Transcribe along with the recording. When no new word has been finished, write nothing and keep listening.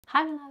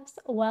Hi loves,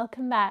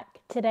 welcome back.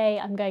 Today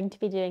I'm going to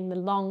be doing the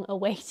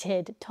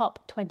long-awaited top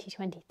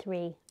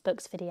 2023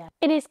 books video.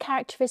 It is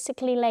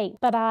characteristically late,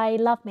 but I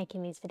love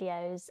making these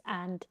videos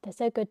and they're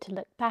so good to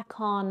look back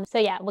on. So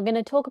yeah, we're going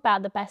to talk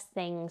about the best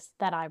things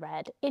that I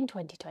read in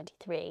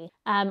 2023.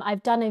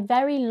 I've done a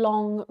very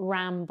long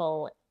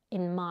ramble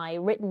in my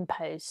written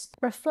post,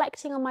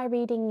 reflecting on my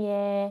reading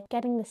year,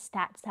 getting the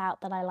stats out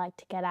that I like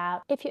to get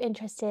out. If you're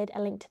interested,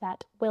 a link to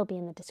that will be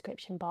in the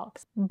description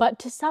box. But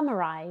to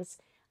summarize,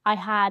 I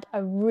had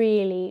a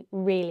really,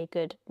 really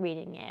good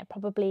reading year,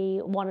 probably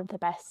one of the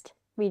best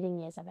reading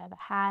years I've ever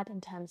had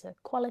in terms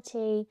of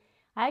quality.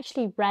 I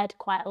actually read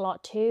quite a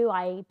lot too.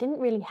 I didn't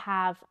really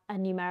have a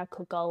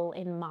numerical goal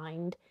in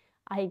mind.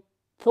 I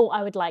thought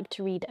I would like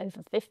to read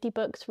over 50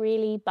 books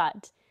really,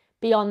 but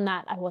beyond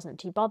that I wasn't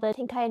too bothered. I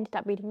think I ended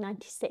up reading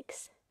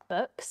 96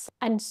 books.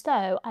 And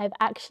so I've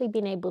actually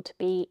been able to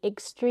be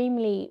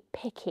extremely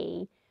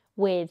picky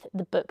with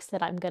the books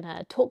that I'm going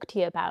to talk to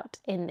you about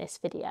in this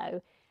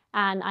video.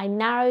 And I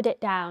narrowed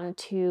it down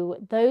to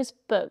those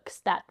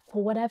books that,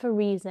 for whatever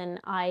reason,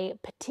 I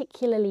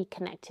particularly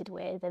connected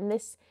with. And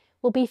this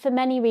will be for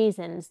many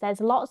reasons.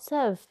 There's lots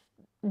of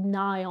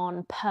nigh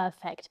on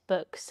perfect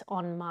books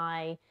on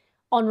my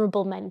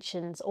honourable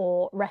mentions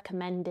or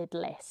recommended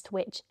list,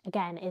 which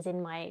again is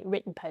in my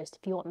written post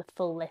if you want the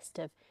full list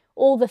of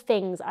all the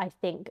things I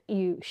think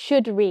you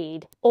should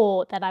read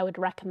or that I would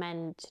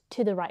recommend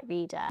to the right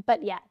reader.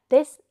 But yeah,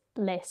 this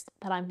list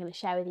that I'm going to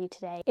share with you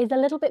today is a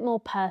little bit more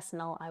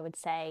personal, I would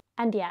say.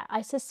 And yeah,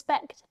 I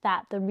suspect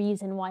that the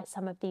reason why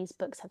some of these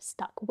books have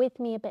stuck with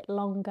me a bit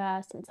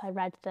longer since I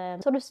read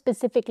them, sort of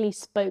specifically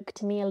spoke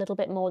to me a little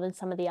bit more than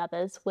some of the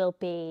others, will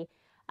be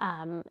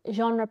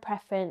genre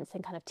preference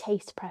and kind of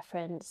taste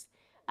preference,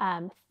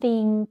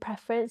 theme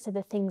preference, so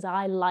the things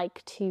I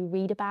like to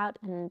read about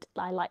and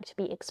I like to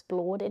be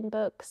explored in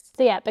books.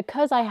 So yeah,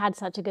 because I had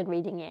such a good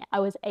reading year, I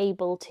was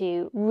able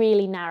to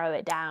really narrow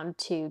it down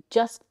to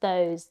just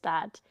those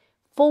that,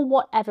 for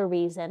whatever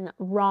reason,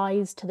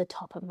 rise to the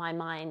top of my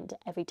mind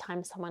every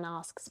time someone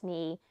asks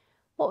me,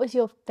 what was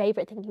your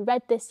favourite thing you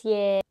read this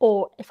year?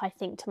 Or if I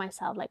think to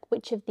myself, like,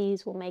 which of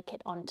these will make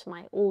it onto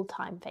my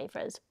all-time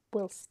favourites,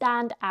 will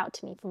stand out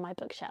to me from my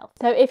bookshelf.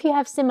 So if you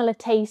have similar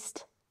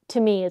taste to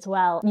me as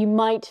well, you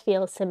might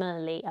feel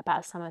similarly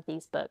about some of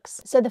these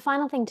books. So the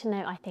final thing to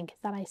note, I think, is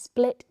that I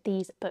split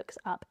these books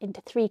up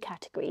into 3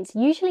 categories.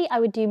 Usually I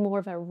would do more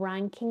of a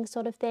ranking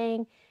sort of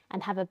thing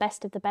and have a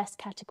best of the best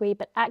category,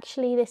 but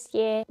actually this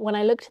year, when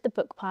I looked at the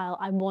book pile,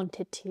 I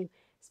wanted to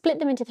split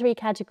them into 3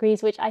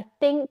 categories, which I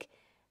think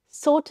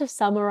sort of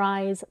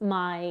summarize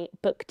my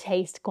book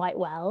taste quite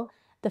well.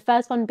 The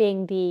first one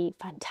being the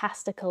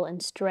fantastical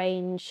and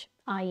strange,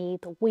 i.e.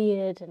 the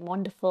weird and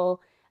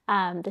wonderful.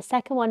 The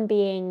second one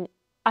being,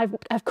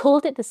 I've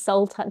called it the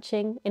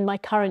soul-touching in my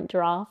current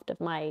draft of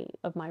my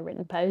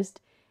written post.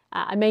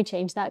 I may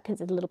change that because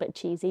it's a little bit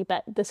cheesy,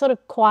 but the sort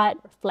of quiet,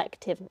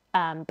 reflective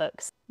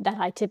books that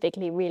I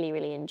typically really,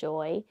 really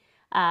enjoy.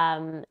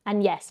 And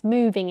yes,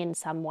 moving in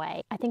some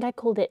way. I think I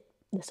called it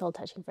the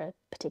soul-touching for a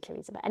particular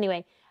reason, but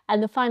anyway.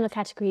 And the final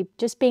category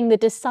just being the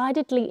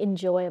decidedly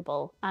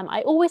enjoyable.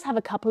 I always have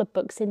a couple of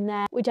books in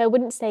there which I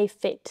wouldn't say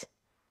fit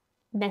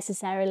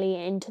necessarily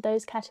into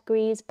those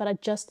categories, but are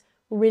just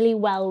really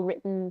well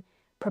written,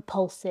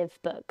 propulsive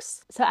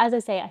books. So as I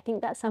say, I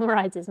think that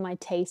summarizes my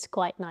taste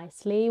quite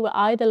nicely. We're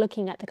either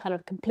looking at the kind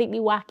of completely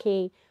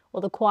wacky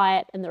or the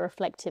quiet and the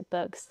reflective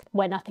books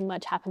where nothing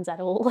much happens at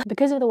all.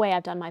 Because of the way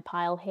I've done my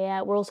pile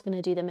here, we're also going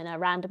to do them in a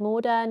random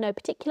order, no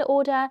particular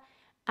order.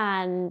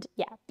 And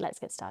yeah, let's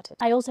get started.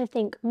 I also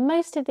think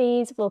most of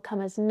these will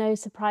come as no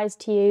surprise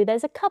to you.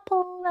 There's a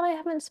couple that I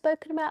haven't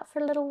spoken about for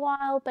a little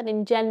while, but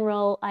in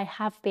general, I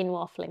have been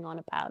waffling on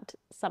about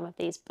some of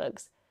these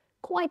books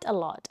quite a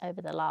lot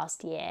over the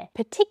last year,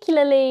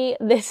 particularly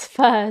this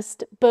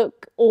first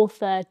book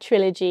author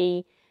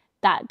trilogy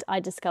that I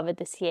discovered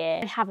this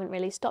year. I haven't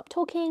really stopped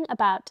talking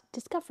about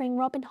discovering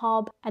Robin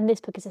Hobb, and this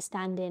book is a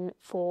stand-in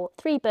for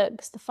 3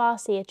 books, the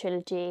Farseer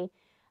trilogy.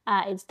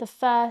 It's the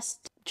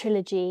first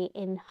trilogy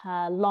in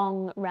her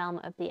long Realm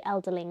of the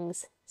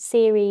Elderlings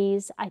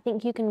series. I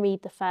think you can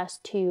read the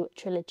first 2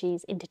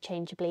 trilogies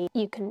interchangeably.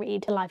 You can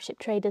read The Life Ship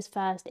Traders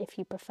first if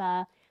you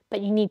prefer, but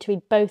you need to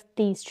read both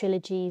these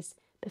trilogies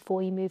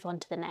before you move on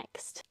to the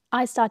next.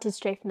 I started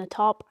straight from the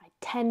top. I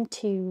tend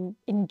to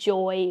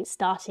enjoy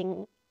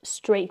starting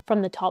straight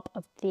from the top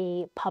of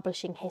the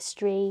publishing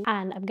history,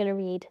 and I'm going to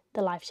read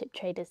The Life Ship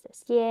Traders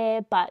this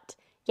year. But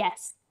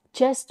yes,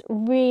 just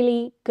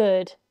really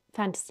good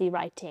fantasy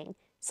writing,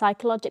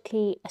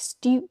 psychologically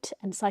astute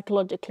and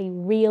psychologically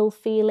real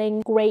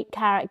feeling, great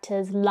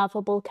characters,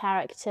 lovable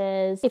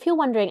characters. If you're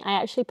wondering, I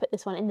actually put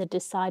this one in the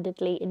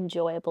decidedly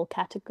enjoyable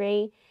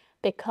category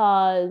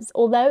because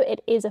although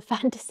it is a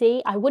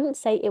fantasy, I wouldn't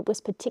say it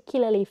was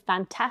particularly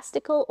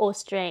fantastical or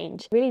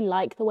strange. I really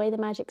like the way the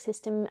magic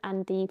system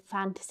and the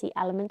fantasy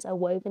elements are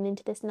woven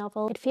into this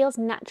novel. It feels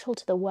natural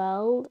to the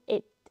world.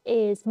 It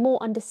is more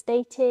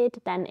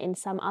understated than in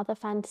some other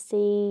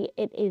fantasy.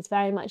 It is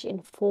very much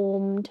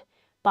informed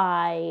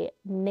by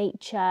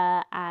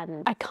nature,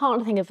 and I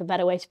can't think of a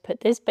better way to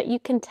put this, but you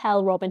can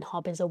tell Robin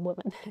Hobb is a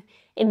woman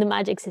in the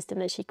magic system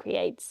that she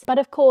creates. But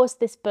of course,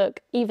 this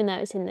book, even though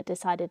it's in the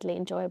decidedly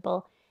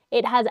enjoyable,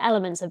 it has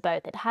elements of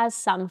both. It has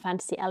some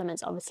fantasy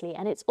elements, obviously,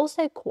 and it's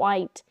also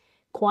quite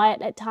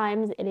quiet at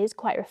times. It is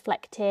quite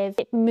reflective.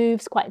 It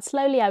moves quite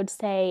slowly, I would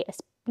say.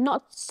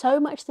 Not so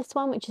much this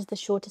one, which is the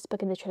shortest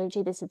book in the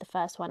trilogy. This is the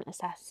first one,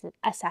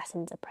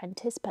 Assassin's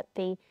Apprentice, but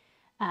the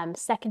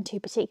second two,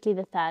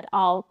 particularly the third,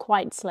 are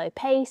quite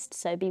slow-paced,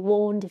 so be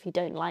warned if you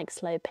don't like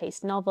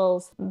slow-paced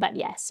novels. But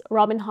yes,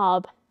 Robin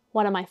Hobb,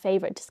 one of my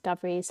favourite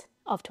discoveries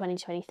of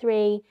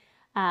 2023.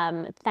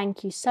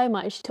 Thank you so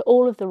much to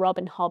all of the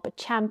Robin Hobb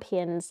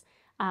champions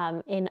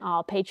in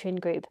our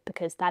Patreon group,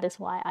 because that is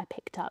why I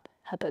picked up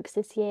her books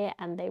this year,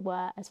 and they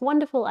were as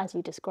wonderful as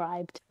you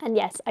described. And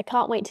yes, I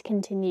can't wait to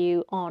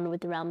continue on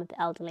with The Realm of the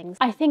Elderlings.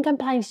 I think I'm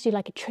planning to do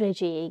like a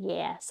trilogy a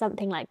year,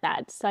 something like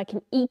that, so I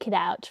can eke it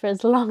out for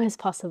as long as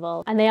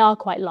possible, and they are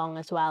quite long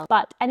as well.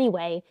 But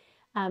anyway,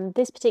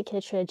 this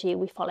particular trilogy,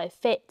 we follow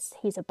Fitz.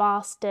 He's a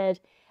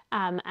bastard,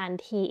 and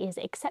he is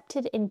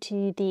accepted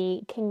into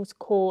the king's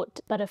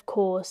court, but of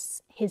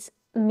course his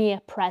mere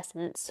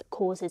presence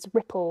causes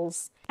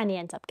ripples and he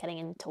ends up getting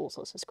into all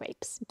sorts of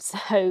scrapes.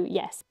 So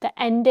yes, the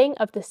ending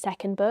of the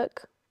second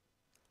book,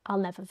 I'll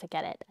never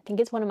forget it. I think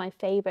it's one of my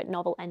favourite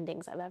novel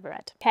endings I've ever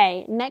read.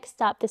 Okay,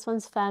 next up, this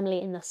one's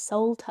firmly in the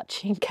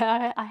soul-touching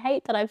category. I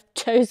hate that I've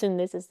chosen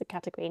this as the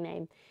category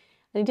name.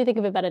 I need to think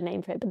of a better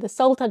name for it, but the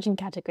soul-touching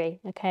category,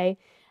 okay?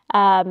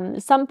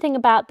 Something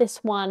about this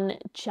one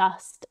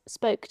just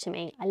spoke to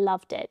me. I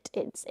loved it.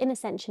 It's In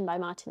Ascension by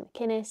Martin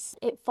McInnes.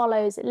 It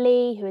follows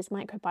Lee, who is a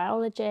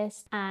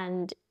microbiologist,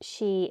 and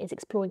she is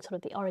exploring sort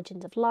of the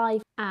origins of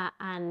life,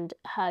 and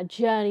her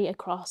journey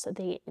across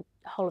the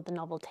whole of the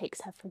novel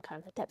takes her from kind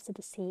of the depths of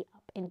the sea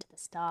up into the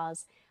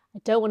stars. I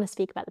don't want to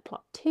speak about the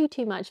plot too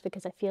much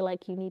because I feel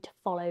like you need to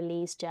follow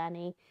Lee's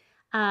journey.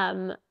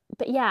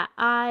 But yeah,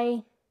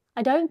 I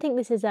don't think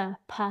this is a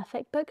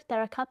perfect book. There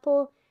are a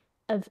couple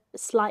of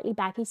slightly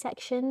baggy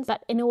sections,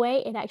 but in a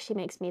way it actually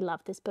makes me love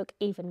this book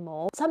even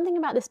more. Something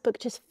about this book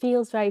just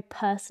feels very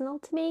personal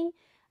to me.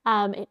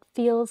 It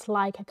feels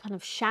like a kind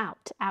of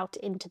shout out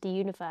into the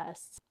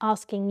universe,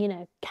 asking, you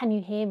know, can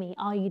you hear me?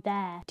 Are you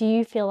there? Do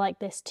you feel like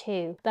this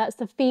too? That's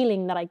the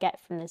feeling that I get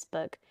from this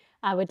book.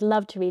 I would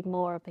love to read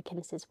more of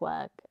McInnes's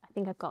work. I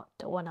think I've got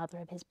one other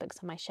of his books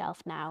on my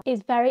shelf now.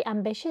 It's very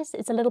ambitious.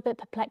 It's a little bit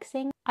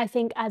perplexing. I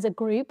think as a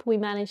group we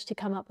managed to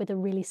come up with a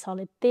really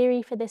solid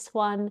theory for this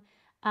one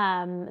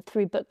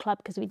through book club,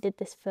 because we did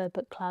this for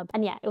book club,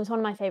 and yeah, it was one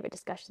of my favorite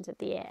discussions of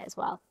the year as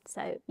well.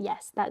 So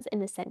yes, that's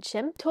In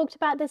Ascension. Talked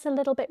about this a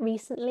little bit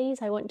recently,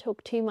 so I won't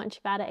talk too much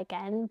about it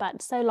again,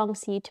 but So Long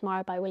See You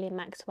Tomorrow by William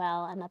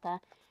Maxwell, another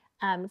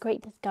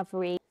great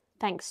discovery,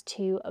 thanks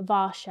to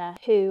Varsha,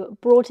 who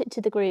brought it to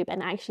the group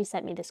and actually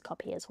sent me this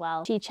copy as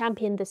well. She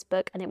championed this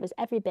book and it was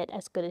every bit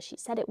as good as she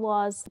said it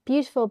was. A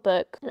beautiful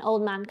book, an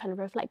old man kind of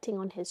reflecting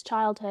on his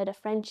childhood, a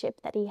friendship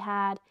that he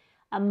had,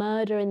 a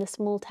murder in the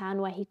small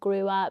town where he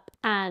grew up,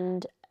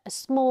 and a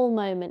small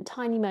moment,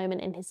 tiny moment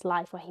in his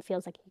life where he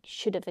feels like he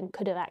should have and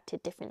could have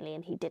acted differently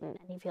and he didn't,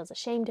 and he feels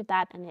ashamed of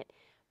that, and it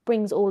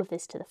brings all of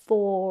this to the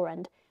fore,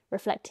 and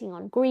reflecting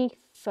on grief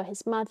for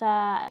his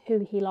mother, who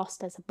he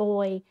lost as a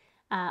boy.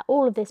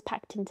 All of this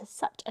packed into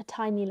such a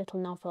tiny little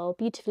novel,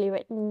 beautifully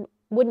written,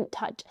 wouldn't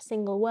touch a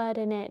single word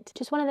in it.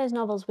 Just one of those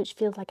novels which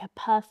feels like a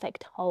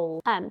perfect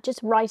whole,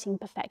 just writing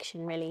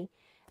perfection really.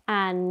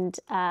 And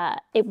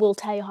it will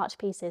tear your heart to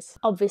pieces,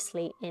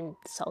 obviously in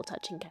the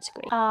soul-touching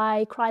category.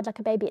 I cried like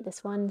a baby at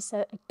this one,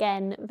 so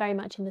again, very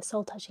much in the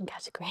soul-touching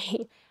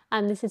category.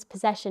 And this is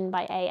Possession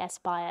by A.S.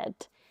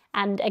 Byatt.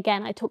 And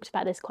again, I talked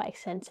about this quite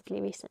extensively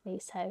recently,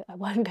 so I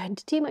won't go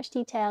into too much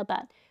detail,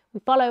 but we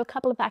follow a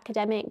couple of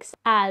academics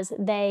as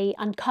they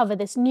uncover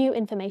this new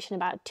information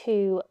about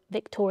two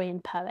Victorian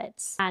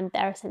poets, and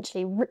they're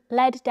essentially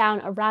led down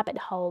a rabbit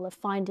hole of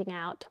finding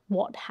out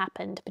what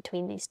happened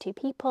between these two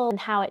people and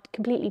how it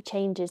completely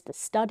changes the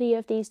study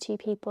of these two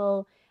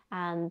people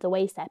and the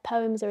ways their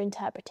poems are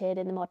interpreted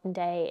in the modern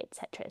day,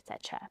 etc.,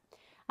 etc.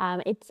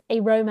 It's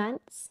a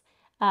romance,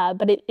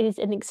 but it is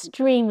an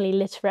extremely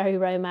literary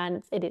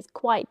romance. It is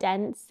quite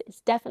dense. It's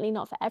definitely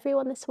not for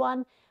everyone, this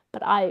one,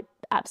 but I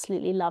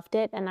absolutely loved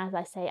it. And as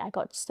I say, I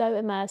got so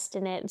immersed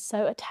in it and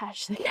so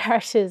attached to the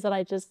characters that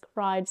I just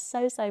cried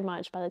so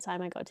much by the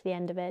time I got to the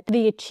end of it.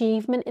 The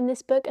achievement in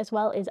this book as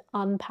well is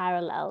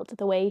unparalleled.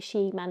 The way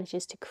she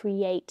manages to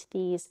create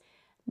these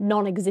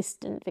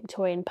non-existent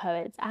Victorian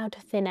poets out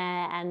of thin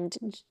air,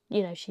 and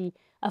you know, she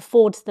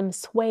affords them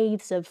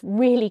swathes of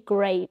really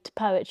great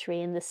poetry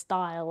in the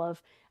style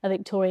of a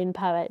Victorian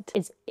poet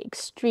is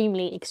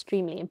extremely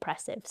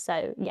impressive.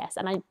 So yes,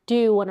 and I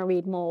do want to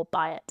read more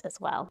by it as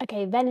well.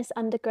 Okay, Venice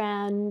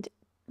Underground,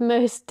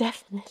 most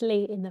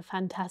definitely in the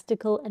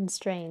fantastical and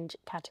strange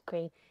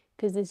category,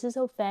 because this is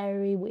a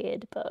very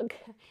weird book.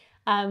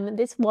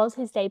 This was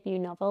his debut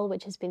novel,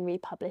 which has been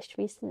republished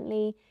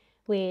recently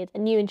with a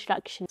new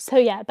introduction. So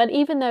yeah, but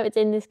even though it's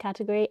in this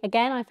category,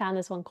 again, I found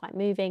this one quite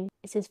moving.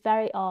 It's this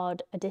very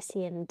odd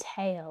Odyssean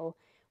tale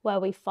where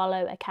we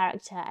follow a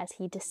character as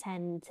he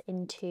descends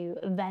into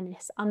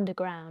Venice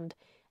underground.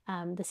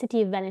 The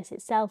city of Venice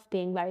itself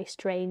being very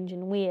strange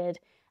and weird,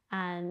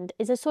 and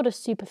is a sort of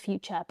super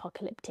future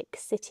apocalyptic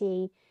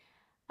city.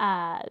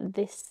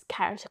 This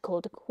character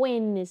called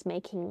Quinn is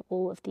making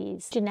all of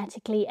these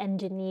genetically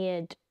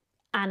engineered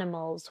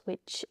animals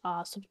which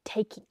are sort of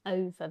taking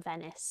over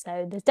Venice.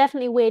 So there's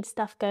definitely weird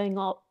stuff going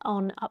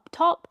on up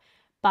top,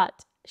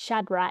 but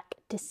Shadrach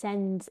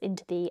descends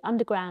into the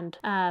underground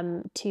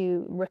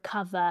to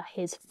recover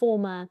his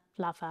former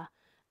lover,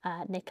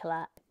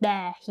 Nicola.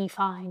 There he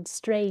finds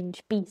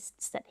strange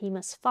beasts that he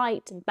must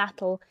fight and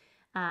battle,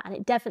 and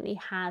it definitely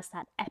has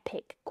that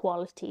epic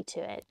quality to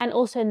it. And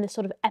also in the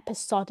sort of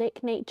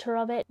episodic nature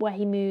of it, where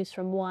he moves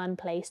from one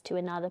place to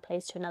another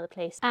place to another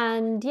place.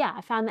 And yeah,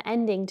 I found the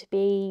ending to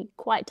be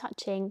quite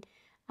touching.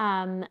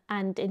 And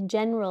in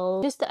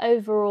general, just the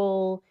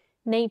overall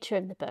nature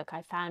of the book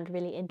I found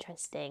really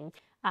interesting.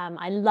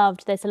 I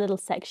loved, there's a little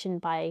section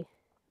by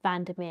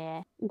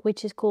Vandermeer,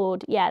 which is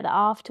called, the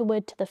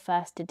afterword to the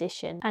first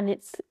edition. And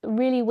it's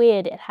really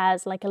weird. It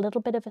has like a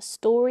little bit of a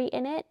story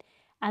in it,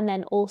 and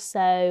then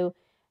also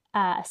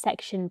a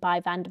section by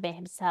Vandermeer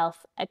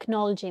himself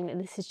acknowledging that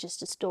this is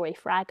just a story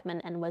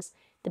fragment and was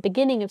the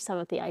beginning of some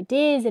of the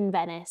ideas in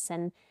Venice,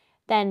 and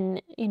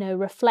then,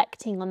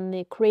 reflecting on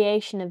the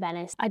creation of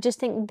Venice. I just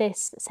think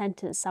this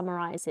sentence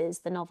summarizes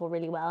the novel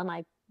really well, and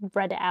I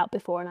read it out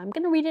before and I'm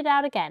going to read it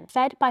out again.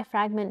 Fed by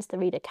fragments the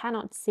reader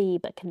cannot see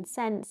but can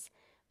sense,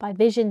 by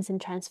visions and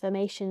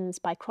transformations,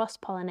 by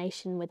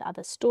cross-pollination with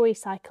other story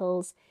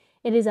cycles,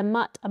 it is a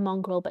mutt, a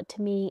mongrel, but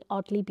to me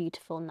oddly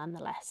beautiful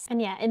nonetheless.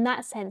 And yeah, in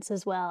that sense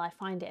as well, I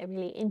find it a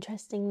really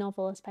interesting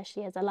novel,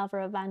 especially as a lover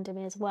of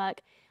Vandermeer's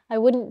work. I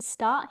wouldn't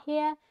start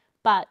here,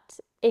 but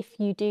if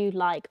you do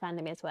like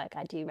Vandermeer's work,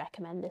 I do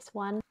recommend this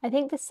one. I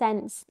think the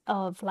sense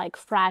of like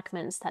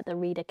fragments that the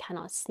reader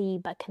cannot see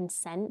but can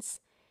sense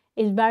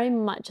is very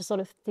much a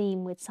sort of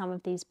theme with some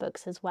of these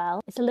books as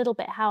well. It's a little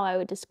bit how I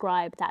would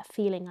describe that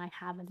feeling I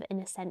have of In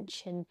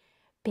Ascension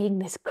being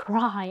this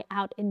cry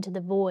out into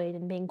the void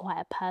and being quite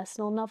a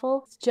personal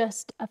novel. It's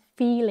just a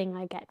feeling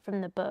I get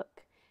from the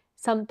book,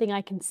 something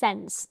I can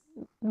sense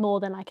more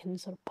than I can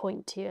sort of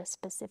point to a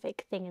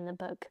specific thing in the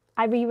book.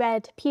 I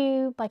reread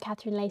Pew by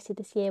Catherine Lacey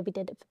this year. We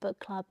did it for book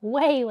club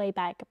way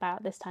back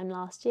about this time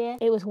last year.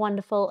 It was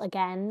wonderful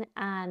again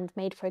and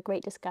made for a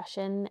great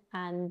discussion,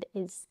 and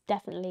is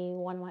definitely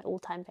one of my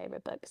all-time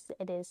favourite books.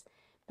 It is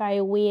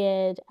very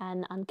weird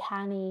and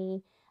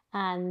uncanny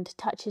and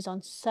touches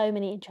on so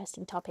many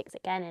interesting topics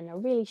again in a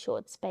really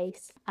short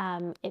space.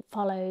 It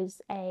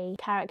follows a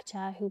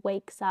character who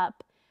wakes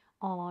up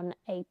on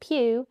a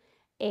pew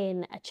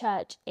in a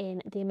church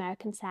in the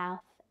American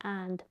South,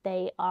 and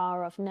they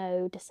are of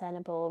no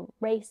discernible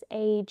race,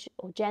 age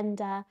or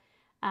gender.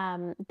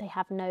 They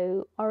have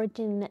no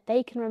origin that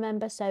they can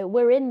remember, so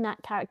we're in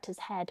that character's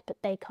head, but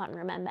they can't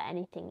remember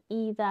anything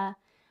either.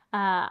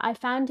 I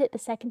found it the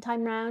second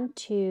time round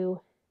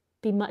to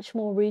be much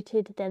more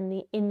rooted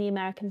than in the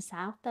American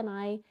South than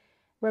I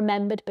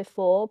remembered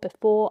before.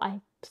 Before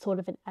I thought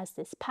of it as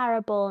this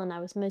parable, and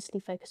I was mostly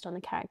focused on the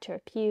character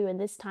of Pew, and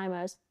this time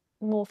I was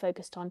more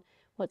focused on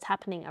what's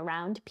happening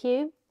around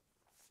Pew.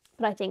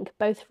 But I think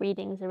both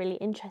readings are really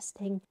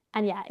interesting,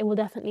 and yeah, it will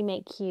definitely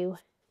make you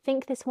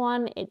think. This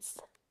one, it's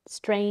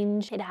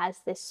strange. It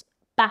has this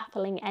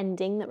baffling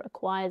ending that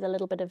requires a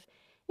little bit of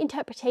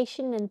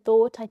interpretation and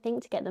thought, I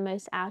think, to get the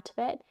most out of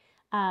it.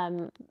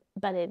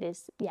 But it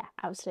is,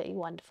 absolutely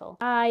wonderful.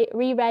 I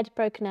reread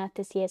Broken Earth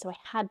this year, so I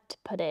had to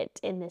put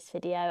it in this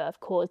video, of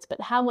course, but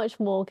how much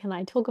more can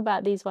I talk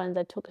about these ones?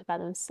 I've talked about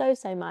them so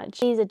much.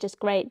 These are just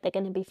great. They're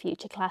going to be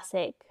future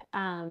classic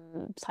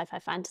sci-fi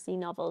fantasy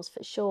novels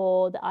for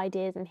sure. The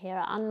ideas in here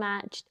are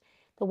unmatched.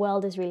 The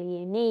world is really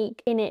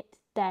unique. In it,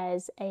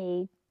 there's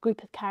a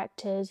group of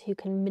characters who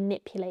can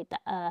manipulate the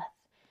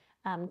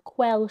earth,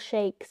 quell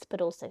shakes,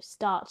 but also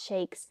start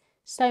shakes.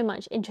 So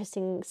much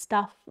interesting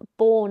stuff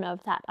born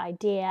of that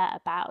idea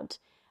about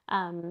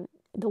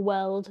the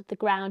world, the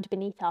ground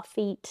beneath our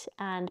feet,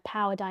 and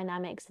power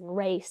dynamics and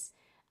race,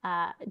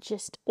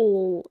 just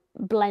all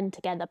blend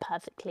together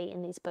perfectly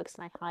in these books,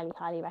 and I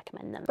highly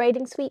recommend them.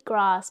 Braiding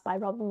Sweetgrass by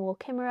Robin Wall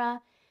Kimmerer,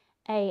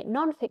 a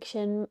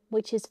non-fiction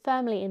which is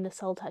firmly in the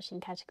soul-touching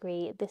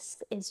category.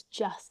 This is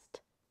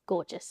just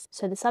gorgeous.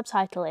 So the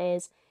subtitle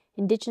is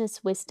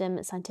Indigenous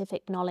Wisdom,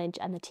 Scientific Knowledge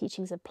and the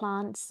Teachings of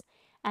Plants.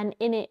 And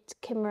in it,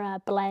 Kimmerer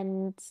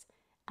blends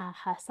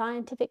her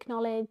scientific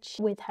knowledge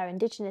with her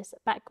Indigenous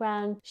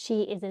background.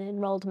 She is an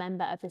enrolled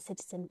member of the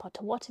Citizen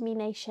Potawatomi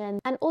Nation,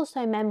 and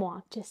also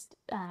memoir, just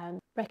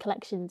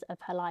recollections of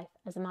her life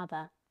as a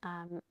mother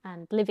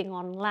and living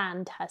on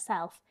land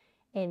herself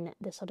in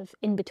the sort of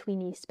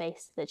in-betweeny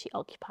space that she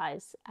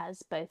occupies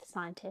as both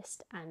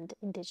scientist and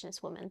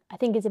Indigenous woman. I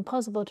think it's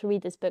impossible to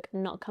read this book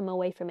and not come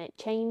away from it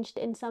changed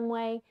in some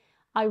way.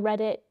 I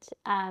read it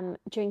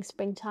during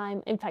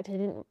springtime. In fact, I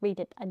didn't read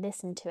it, I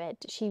listened to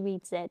it. She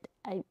reads it.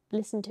 I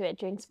listened to it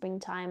during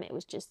springtime. It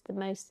was just the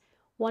most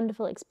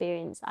wonderful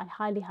experience. I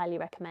highly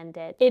recommend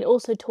it. It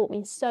also taught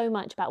me so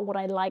much about what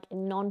I like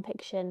in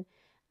non-fiction,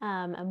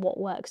 and what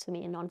works for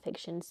me in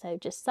nonfiction. So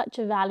just such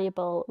a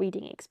valuable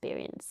reading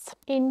experience.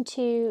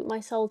 Into my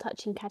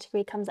soul-touching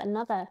category comes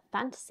another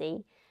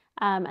fantasy,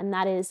 and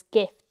that is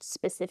Gifts,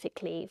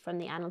 specifically from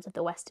the Annals of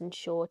the Western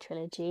Shore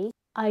trilogy.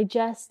 I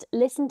just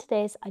listened to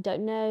this. I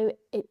don't know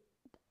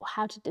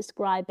how to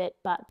describe it,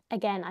 but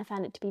again, I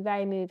found it to be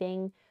very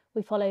moving.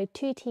 We follow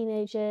two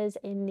teenagers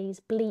in these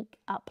bleak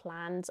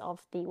uplands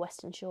of the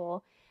Western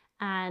Shore,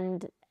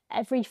 and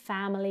every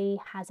family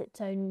has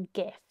its own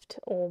gift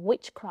or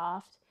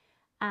witchcraft.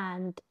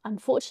 And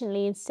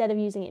unfortunately, instead of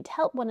using it to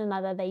help one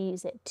another, they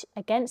use it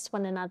against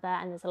one another,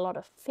 and there's a lot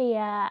of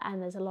fear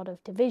and there's a lot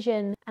of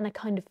division, and a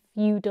kind of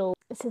feudal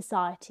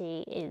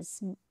society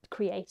is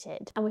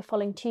created. And we're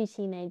following two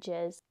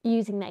teenagers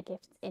using their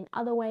gifts in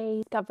other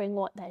ways, discovering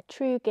what their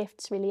true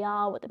gifts really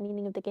are, what the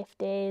meaning of the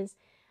gift is,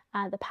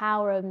 the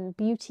power and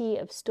beauty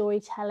of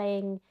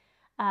storytelling.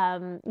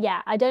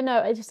 Yeah, I don't know,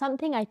 it's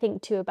something I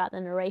think too about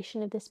the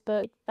narration of this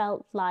book. It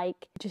felt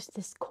like just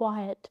this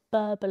quiet,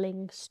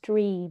 burbling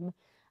stream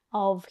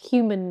of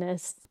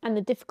humanness and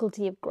the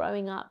difficulty of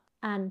growing up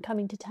and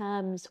coming to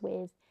terms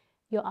with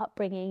your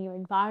upbringing, your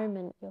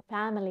environment, your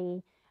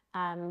family,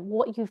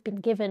 what you've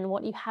been given,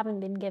 what you haven't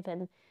been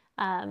given.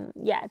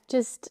 Yeah,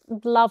 just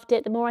loved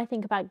it. The more I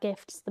think about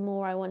Gifts, the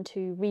more I want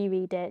to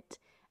reread it.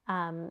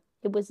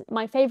 It was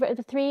my favourite of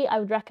the three. I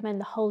would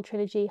recommend the whole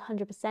trilogy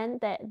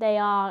 100%.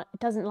 It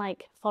doesn't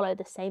like follow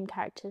the same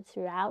characters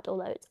throughout,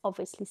 although it's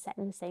obviously set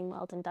in the same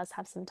world and does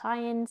have some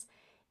tie-ins.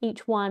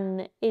 Each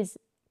one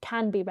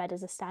can be read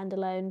as a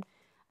standalone.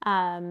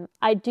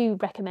 I do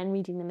recommend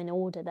reading them in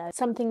order though.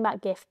 Something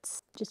about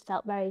Gifts just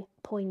felt very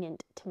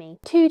poignant to me.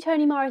 Two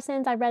Toni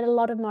Morrisons. I read a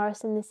lot of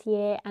Morrison this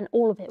year and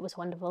all of it was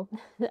wonderful.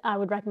 I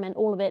would recommend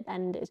all of it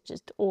and it's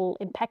just all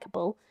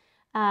impeccable.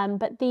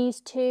 But these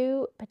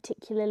two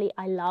particularly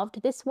I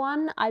loved. This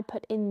one I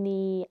put in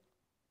the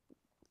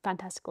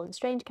fantastical and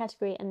strange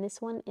category, and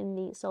this one in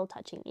the soul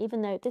touching,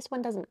 even though this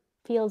one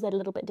feels a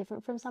little bit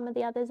different from some of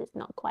the others. It's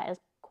not quite as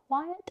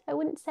quiet, I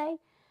wouldn't say,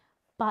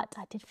 but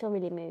I did feel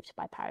really moved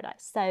by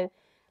Paradise. So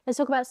let's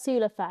talk about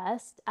Sula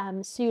first.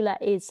 Sula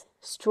is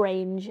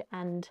strange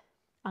and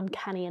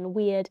uncanny and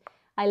weird.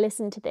 I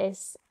listened to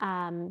this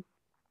and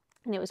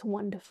it was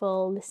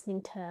wonderful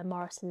listening to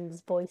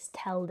Morrison's voice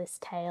tell this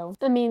tale.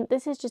 I mean,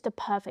 this is just a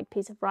perfect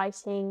piece of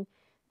writing.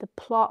 The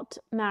plot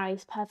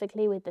marries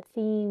perfectly with the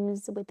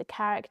themes, with the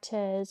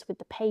characters, with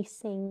the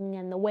pacing,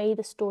 and the way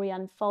the story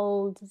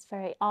unfolds is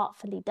very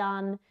artfully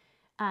done.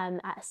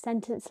 At a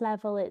sentence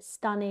level, it's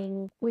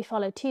stunning. We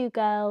follow two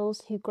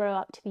girls who grow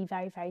up to be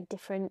very, very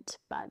different,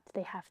 but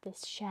they have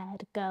this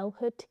shared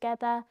girlhood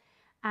together.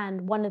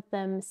 And one of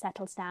them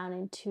settles down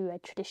into a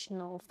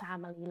traditional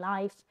family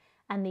life,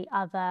 and the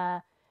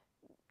other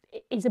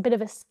is a bit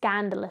of a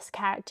scandalous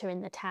character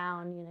in the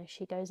town. You know,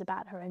 she goes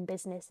about her own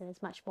business and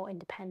is much more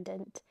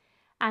independent.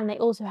 And they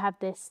also have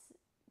this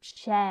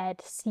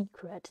shared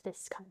secret,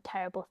 this kind of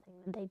terrible thing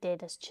that they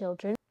did as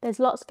children. There's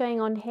lots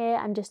going on here.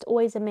 I'm just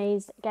always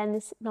amazed. Again,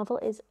 this novel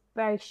is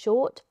very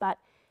short, but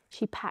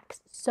she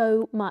packs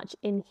so much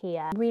in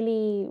here,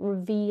 really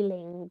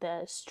revealing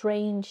the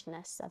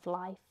strangeness of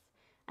life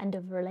and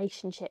of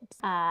relationships,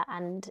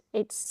 and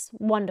it's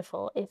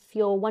wonderful. If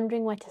you're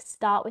wondering where to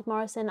start with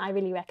Morrison, I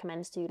really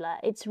recommend Sula.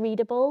 It's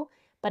readable,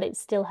 but it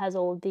still has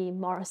all the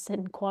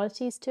Morrison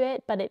qualities to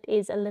it, but it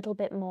is a little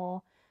bit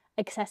more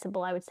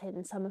accessible, I would say,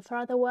 than some of her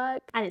other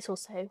work, and it's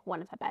also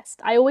one of her best.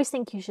 I always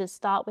think you should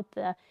start with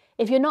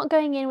if you're not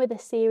going in with a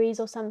series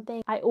or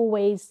something, I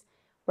always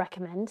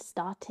recommend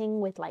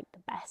starting with like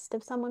the best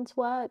of someone's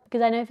work,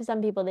 because I know for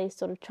some people they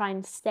sort of try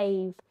and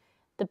save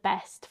the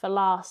best for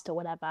last or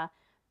whatever,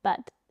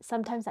 but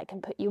sometimes that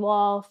can put you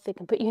off. It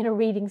can put you in a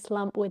reading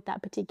slump with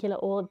that particular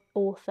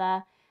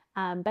author.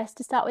 Best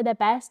to start with their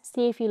best,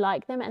 see if you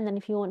like them, and then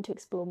if you want to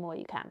explore more,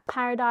 you can.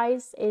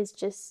 Paradise is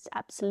just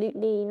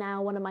absolutely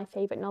now one of my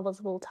favourite novels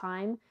of all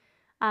time.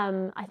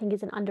 I think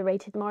it's an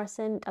underrated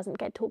Morrison. It doesn't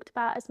get talked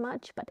about as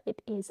much, but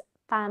it is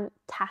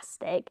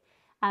fantastic.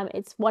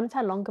 It's one of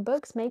her longer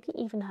books, maybe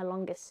even her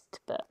longest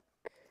book.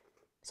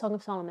 Song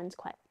of Solomon's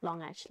quite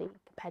long actually,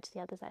 compared to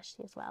the others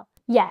actually as well.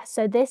 Yeah,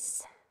 so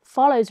this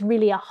follows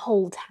really a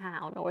whole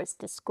town, or it's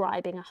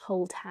describing a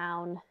whole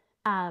town,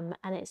 and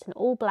it's an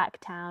all-black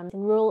town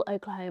in rural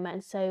Oklahoma,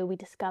 and so we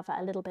discover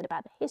a little bit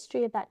about the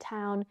history of that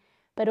town,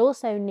 but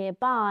also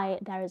nearby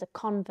there is a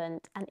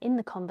convent, and in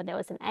the convent, it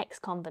was an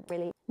ex-convent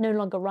really, no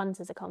longer runs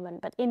as a convent,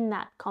 but in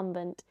that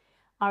convent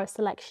are a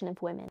selection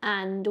of women,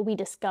 and we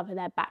discover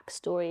their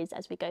backstories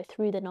as we go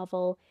through the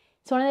novel.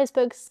 It's one of those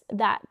books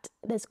that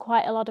there's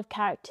quite a lot of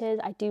characters.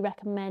 I do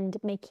recommend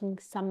making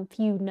some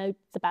few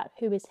notes about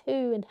who is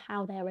who and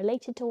how they're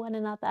related to one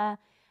another,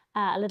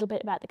 a little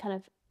bit about the kind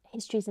of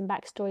histories and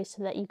backstories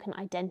so that you can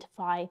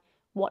identify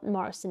what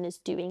Morrison is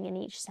doing in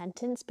each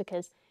sentence,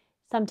 because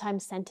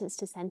sometimes sentence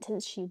to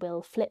sentence she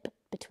will flip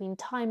between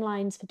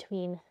timelines,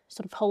 between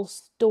sort of whole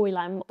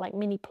storyline, like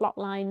mini plot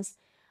lines.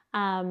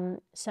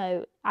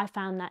 So I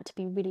found that to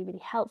be really,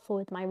 really helpful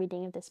with my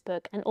reading of this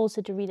book, and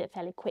also to read it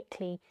fairly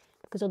quickly,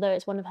 because although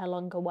it's one of her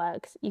longer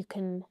works, you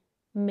can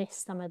miss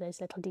some of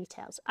those little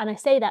details. And I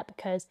say that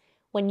because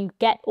when you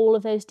get all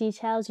of those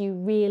details, you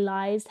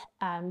realise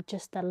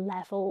just the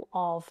level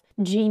of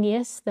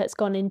genius that's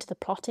gone into the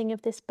plotting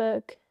of this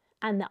book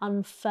and the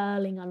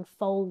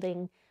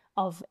unfolding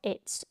of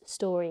its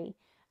story.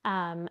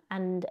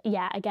 And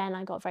yeah, again,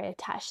 I got very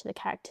attached to the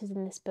characters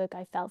in this book.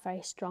 I felt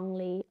very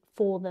strongly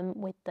for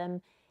them, with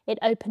them. It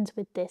opens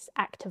with this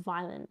act of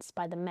violence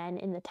by the men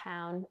in the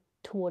town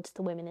towards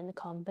the women in the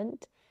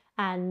convent.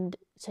 And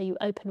so you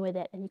open with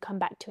it and you come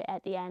back to it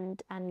at the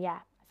end. And yeah,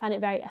 I found it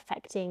very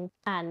affecting,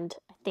 and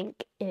I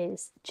think it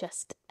is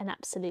just an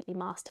absolutely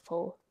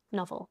masterful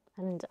novel,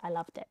 and I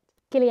loved it.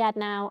 Gilead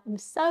now, I'm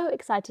so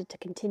excited to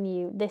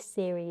continue this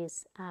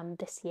series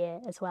this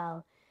year as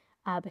well,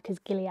 because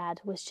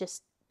Gilead was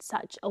just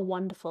such a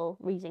wonderful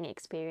reading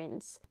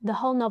experience. The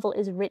whole novel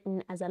is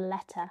written as a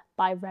letter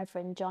by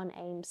Reverend John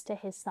Ames to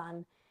his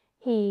son.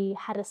 He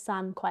had a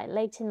son quite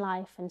late in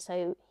life, and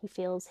so he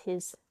feels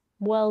his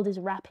world is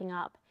wrapping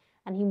up,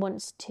 and he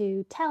wants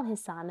to tell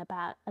his son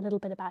about a little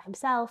bit about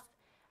himself,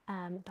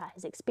 about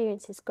his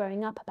experiences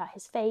growing up, about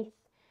his faith.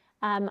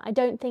 I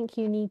don't think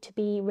you need to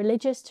be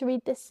religious to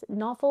read this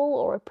novel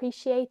or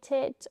appreciate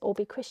it or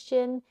be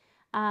Christian.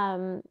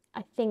 I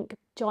think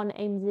John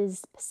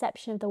Ames's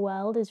perception of the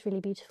world is really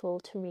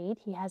beautiful to read.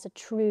 He has a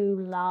true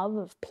love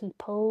of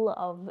people,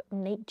 of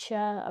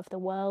nature, of the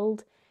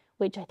world,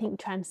 which I think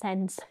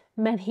transcends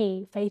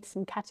many faiths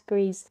and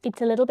categories.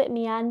 It's a little bit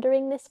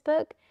meandering, this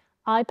book.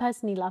 I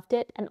personally loved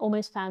it and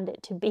almost found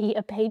it to be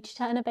a page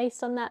turner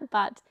based on that,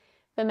 but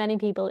for many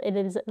people it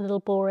is a little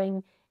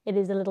boring. It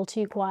is a little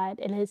too quiet,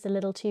 it is a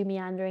little too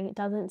meandering, it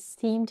doesn't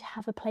seem to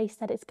have a place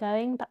that it's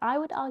going, but I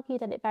would argue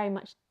that it very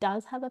much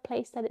does have a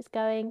place that it's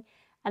going,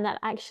 and that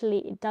actually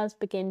it does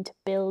begin to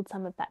build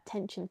some of that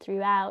tension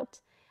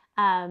throughout.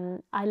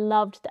 I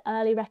loved the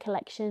early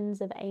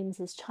recollections of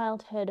Ames's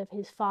childhood, of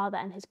his father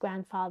and his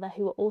grandfather,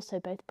 who were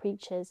also both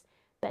preachers,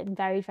 but in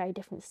very, very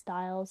different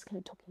styles, kind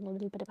of talking a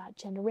little bit about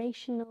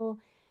generational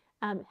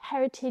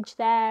heritage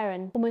there,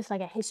 and almost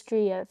like a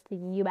history of the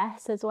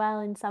US as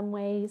well in some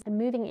ways, and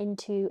moving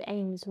into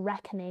Ames'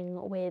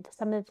 reckoning with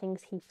some of the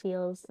things he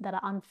feels that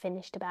are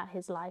unfinished about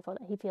his life, or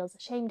that he feels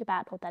ashamed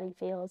about, or that he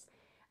feels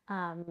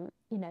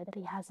that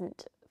he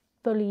hasn't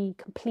fully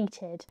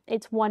completed.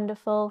 It's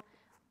wonderful.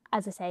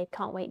 As I say,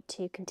 can't wait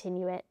to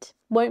continue it.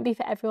 Won't be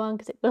for everyone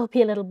because it will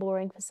be a little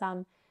boring for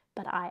some,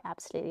 but I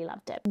absolutely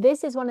loved it.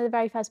 This is one of the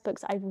very first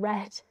books I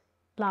read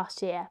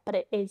last year, but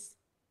it is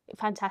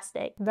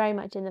fantastic, very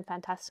much in the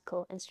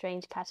fantastical and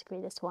strange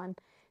category, this one.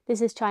 This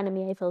is China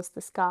Miéville's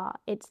The Scar.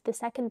 It's the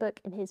second book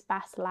in his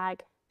Baslag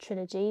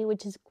trilogy,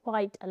 which is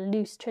quite a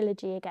loose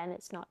trilogy. Again,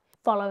 it's not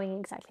following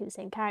exactly the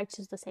same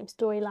characters, the same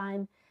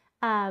storyline.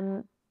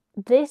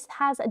 This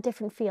has a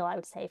different feel, I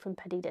would say, from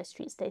Perdido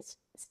Street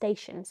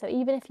Station. So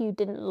even if you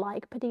didn't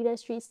like Perdido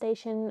Street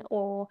Station,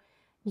 or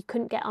you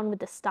couldn't get on with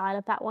the style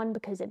of that one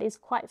because it is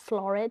quite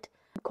florid,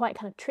 quite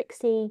kind of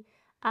tricksy,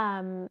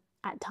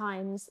 at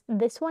times,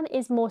 this one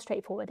is more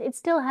straightforward. It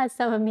still has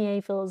some of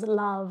Miéville's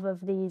love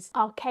of these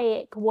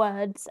archaic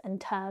words and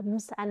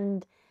terms,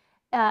 and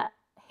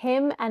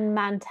him and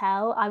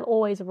Mantel, I'm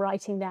always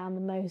writing down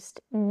the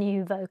most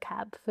new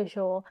vocab for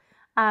sure.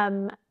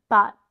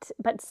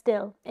 But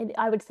still,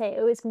 I would say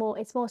it's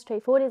more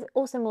straightforward. It's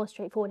also more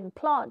straightforward in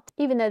plot.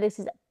 Even though this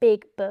is a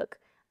big book,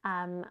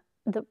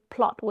 the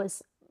plot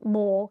was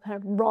more kind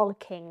of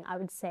rollicking, I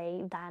would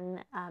say,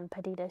 than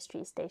Perdido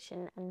Street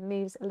Station, and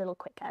moves a little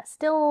quicker.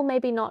 Still,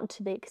 maybe not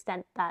to the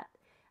extent that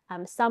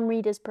some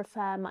readers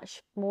prefer,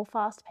 much more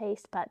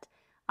fast-paced, but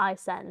I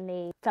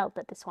certainly felt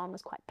that this one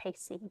was quite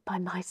pacey by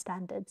my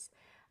standards.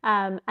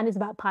 And it's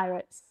about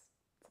pirates.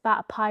 It's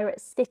about a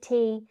pirate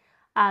city.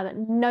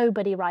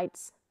 Nobody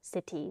writes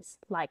cities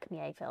like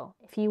Miéville.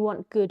 If you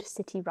want good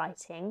city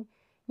writing,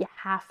 you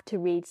have to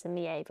read some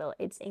Miéville.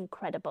 It's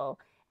incredible.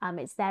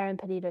 It's there in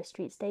Perdido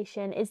Street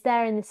Station. It's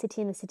there in The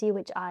City in the City,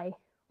 which I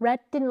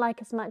didn't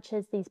like as much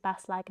as these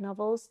Baslag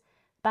novels.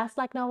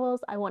 Baslag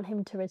novels, I want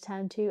him to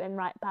return to and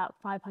write about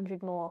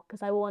 500 more,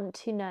 because I want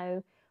to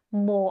know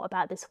more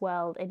about this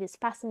world. It is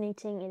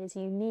fascinating, it is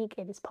unique,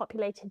 it is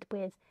populated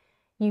with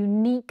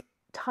unique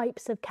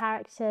types of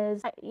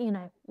characters.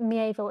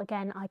 Miéville,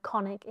 again,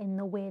 iconic in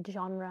the weird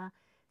genre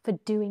for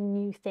doing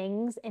new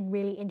things in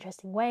really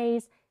interesting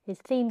ways. His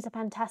themes are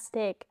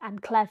fantastic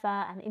and clever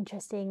and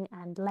interesting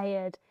and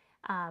layered.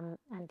 And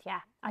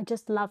yeah, I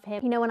just love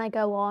him. When I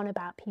go on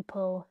about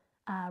people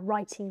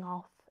writing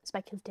off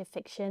speculative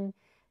fiction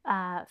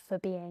for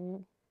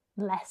being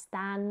less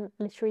than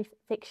literary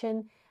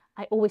fiction,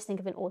 I always think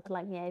of an author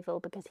like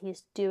Miéville, because he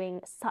is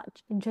doing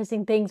such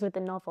interesting things with the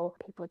novel.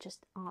 People just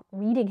aren't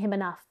reading him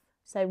enough.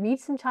 So read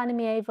some China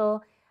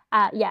Miéville.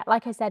 Yeah,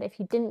 like I said, if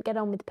you didn't get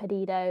on with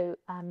Perdido,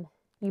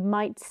 you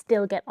might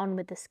still get on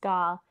with The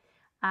Scar.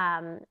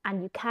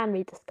 And you can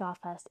read The Scar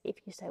first if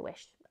you so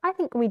wish. I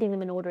think reading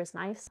them in order is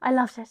nice. I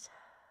loved it.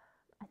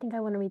 I think I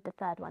want to read the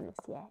third one this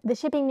year. The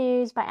Shipping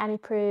News by Annie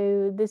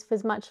Proulx. This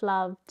was much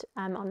loved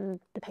on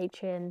the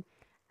Patreon.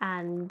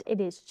 and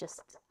it is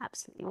just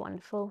absolutely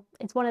wonderful.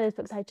 It's one of those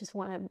books I just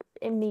want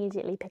to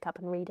immediately pick up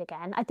and read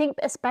again. I think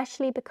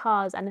especially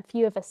because, and a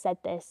few of us said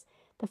this,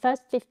 the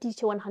first 50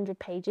 to 100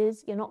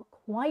 pages, you're not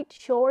quite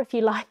sure if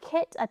you like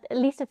it. At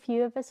least a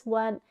few of us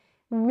weren't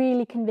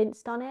really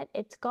convinced on it.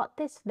 It's got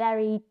this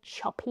very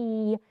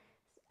choppy,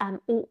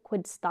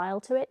 awkward style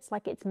to it. It's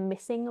like it's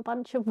missing a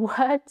bunch of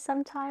words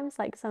sometimes,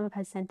 like some of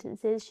her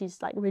sentences,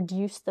 she's like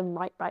reduced them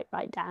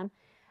right down.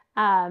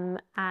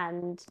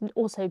 And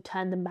also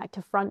turn them back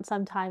to front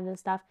sometimes and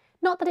stuff.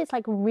 Not that it's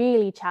like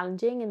really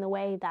challenging in the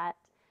way that,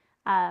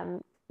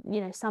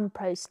 some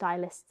prose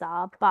stylists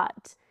are,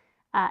 but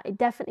it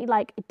definitely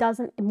it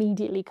doesn't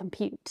immediately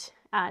compute.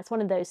 It's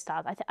one of those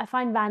styles. I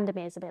find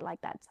Vandermeer is a bit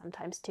like that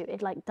sometimes too.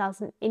 It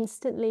doesn't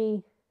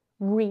instantly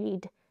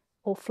read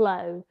or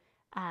flow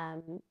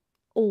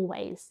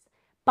always.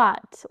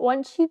 But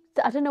once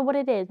I don't know what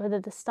it is, whether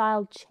the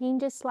style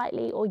changes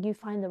slightly or you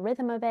find the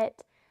rhythm of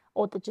it,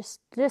 or just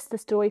the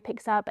story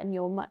picks up and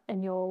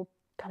you're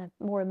kind of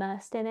more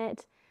immersed in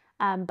it.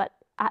 But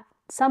at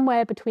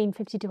somewhere between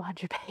 50 to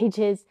 100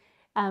 pages,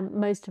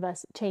 most of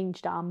us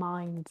changed our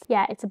minds.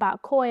 Yeah, it's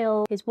about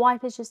Coyle. His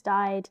wife has just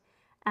died,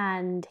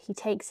 and he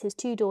takes his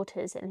 2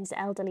 daughters and his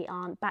elderly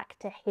aunt back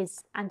to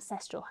his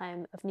ancestral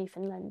home of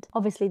Newfoundland.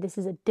 Obviously, this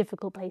is a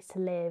difficult place to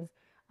live.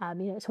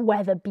 It's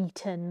weather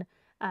beaten,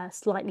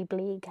 slightly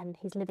bleak, and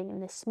he's living in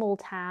this small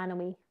town, and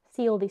we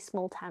see all these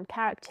small town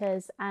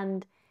characters,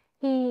 and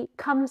he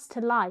comes to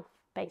life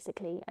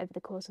basically over the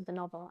course of the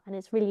novel, and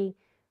it's really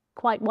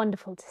quite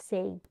wonderful to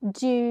see.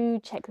 Do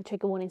check the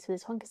trigger warnings for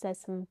this one because there's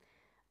some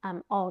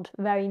odd,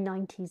 very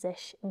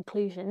 90s-ish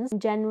inclusions.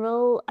 In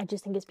general, I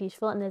just think it's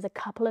beautiful, and there's a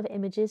couple of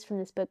images from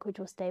this book which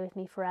will stay with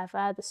me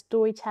forever. The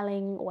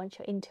storytelling, once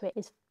you're into it,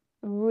 is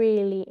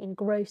really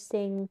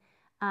engrossing,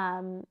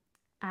 and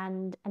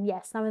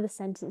yes, some of the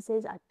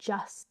sentences are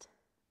just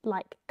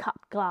like cut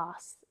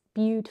glass.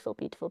 Beautiful,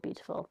 beautiful,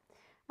 beautiful.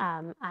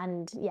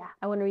 And yeah,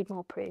 I want to read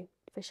more Prue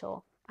for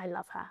sure. I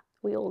love her.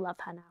 We all love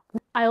her now.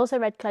 I also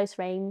read Close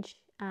Range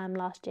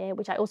last year,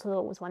 which I also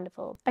thought was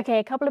wonderful. Okay,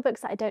 a couple of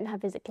books that I don't have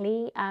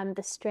physically.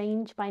 The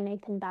Strange by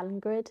Nathan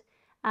Ballingrud.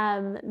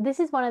 This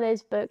is one of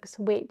those books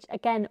which,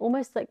 again,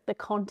 almost like the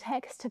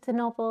context of the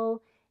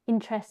novel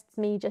interests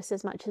me just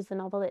as much as the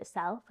novel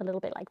itself, a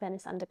little bit like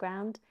Venice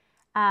Underground.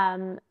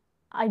 You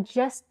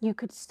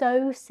could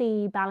so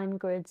see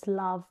Ballingrud's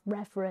love,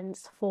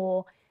 reverence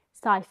for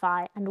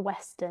sci-fi and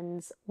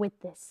westerns with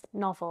this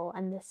novel,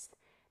 and this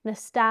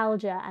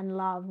nostalgia and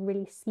love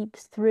really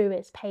seeps through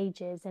its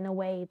pages in a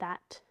way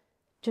that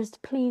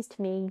just pleased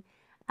me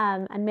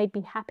and made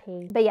me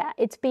happy. But yeah,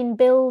 it's been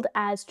billed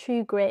as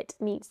True Grit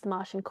meets The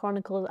Martian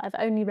Chronicles. I've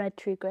only read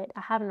True Grit,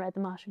 I haven't read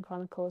The Martian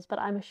Chronicles, but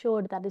I'm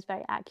assured that is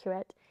very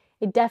accurate.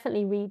 It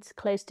definitely reads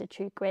close to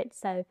True Grit.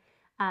 So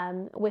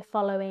we're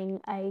following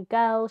a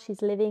girl,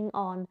 she's living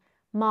on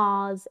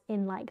Mars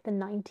in like the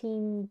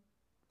 1940s,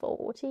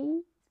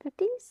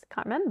 50s?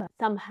 Can't remember.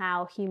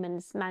 Somehow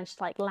humans managed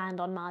to land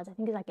on Mars. I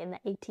think it's like in the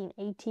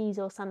 1880s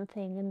or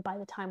something, and by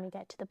the time we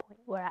get to the point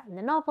we're at in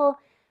the novel,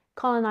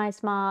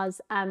 colonized Mars.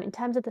 In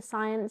terms of the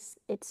science,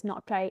 it's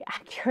not very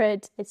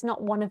accurate. It's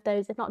not one of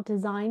those, it's not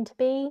designed to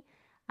be.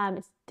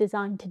 It's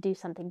designed to do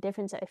something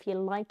different. So if you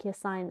like your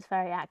science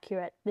very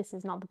accurate, this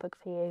is not the book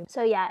for you.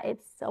 So yeah,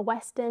 it's a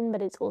Western,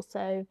 but it's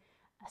also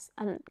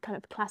a kind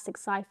of classic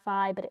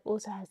sci-fi, but it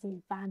also has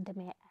these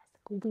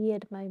Vandermeer-esque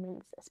weird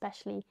moments,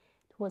 especially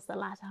towards the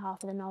latter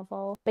half of the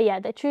novel. But yeah,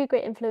 the True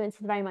Grit influence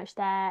is very much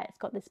there. It's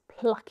got this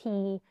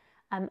plucky,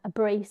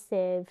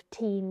 abrasive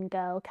teen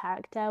girl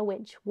character,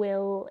 which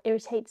will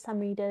irritate some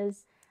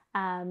readers.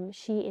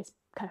 She is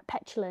kind of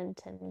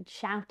petulant and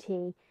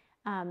shouty,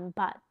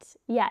 but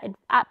yeah, it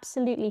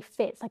absolutely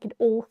fits. It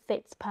all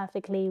fits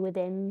perfectly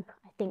within,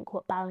 I think,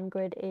 what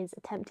Ballingrud is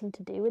attempting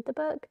to do with the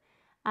book,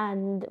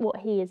 and what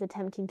he is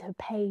attempting to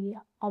pay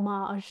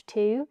homage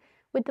to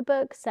with the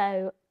book.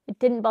 So it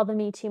didn't bother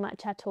me too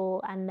much at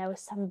all, and there was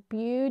some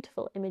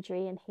beautiful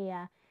imagery in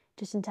here,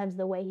 just in terms of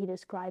the way he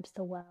describes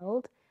the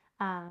world.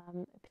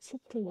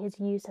 Particularly his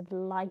use of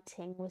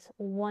lighting was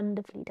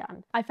wonderfully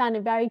done. I found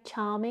it very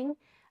charming,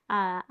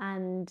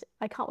 and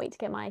I can't wait to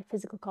get my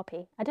physical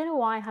copy. I don't know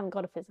why I haven't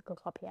got a physical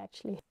copy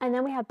actually. And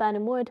then we have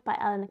Burnham Wood by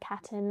Eleanor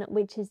Catton,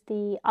 which is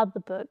the other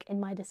book in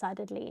my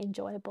decidedly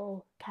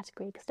enjoyable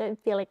category, because I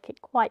don't feel like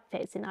it quite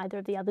fits in either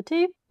of the other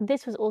two.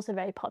 This was also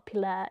very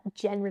popular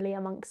generally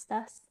amongst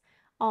us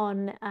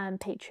on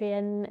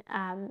Patreon.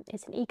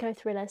 It's an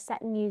eco-thriller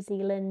set in New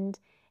Zealand.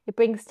 It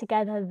brings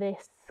together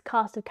this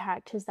cast of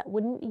characters that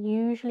wouldn't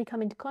usually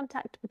come into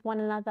contact with one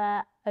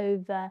another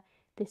over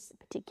this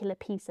particular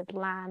piece of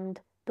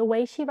land. The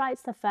way she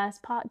writes the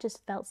first part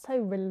just felt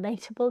so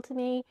relatable to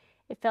me.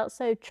 It felt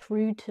so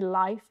true to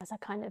life as a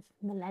kind of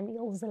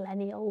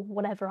zillennial,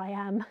 whatever I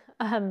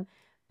am,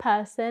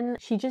 person.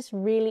 She just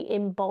really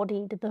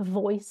embodied the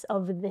voice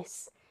of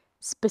this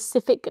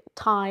specific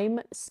time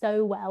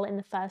so well in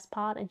the first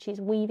part, and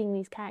she's weaving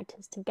these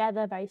characters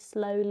together very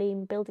slowly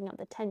and building up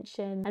the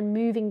tension and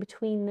moving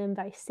between them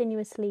very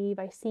sinuously,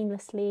 very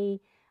seamlessly,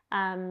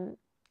 and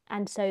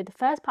And so the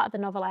first part of the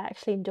novel I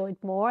actually enjoyed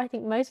more. I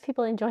think most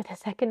people enjoy the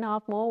second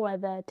half more, where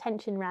the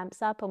tension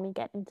ramps up and we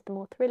get into the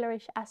more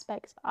thrillerish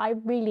aspects. But I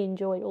really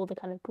enjoyed all the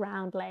kind of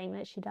ground laying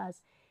that she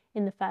does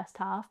in the first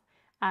half.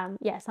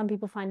 Yeah, some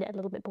people find it a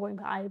little bit boring,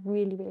 but I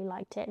really, really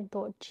liked it and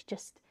thought she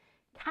just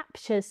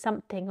captures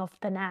something of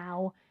the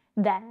now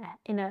there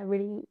in a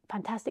really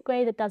fantastic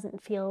way that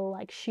doesn't feel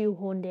like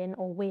shoehorned in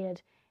or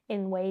weird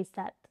in ways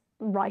that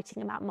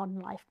writing about modern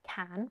life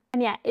can.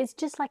 And yeah, it's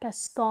just like a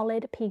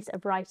solid piece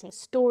of writing. The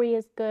story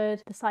is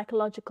good, the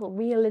psychological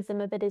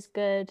realism of it is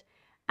good,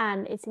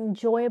 and it's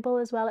enjoyable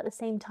as well at the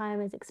same time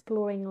as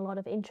exploring a lot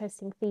of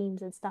interesting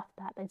themes and stuff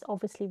that is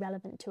obviously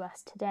relevant to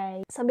us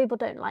today. Some people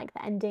don't like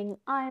the ending.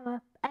 I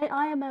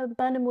am a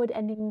Birnam Wood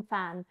ending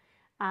fan,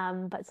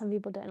 but some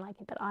people don't like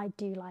it, but I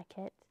do like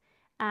it.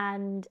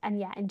 And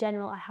yeah, in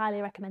general, I highly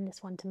recommend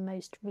this one to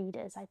most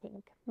readers. I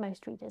think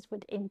most readers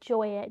would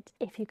enjoy it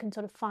if you can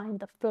sort of find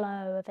the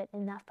flow of it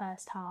in that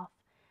first half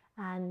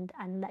and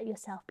let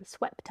yourself be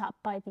swept up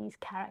by these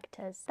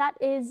characters. That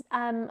is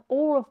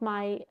all of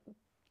my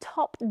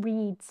top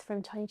reads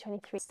from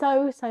 2023.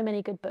 So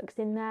many good books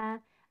in there,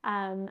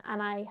 and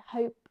I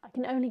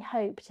can only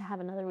hope to have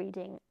another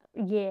reading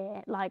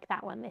year like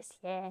that one this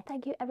year.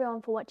 Thank you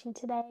everyone for watching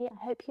today.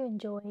 I hope you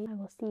enjoyed. I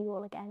will see you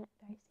all again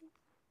very soon.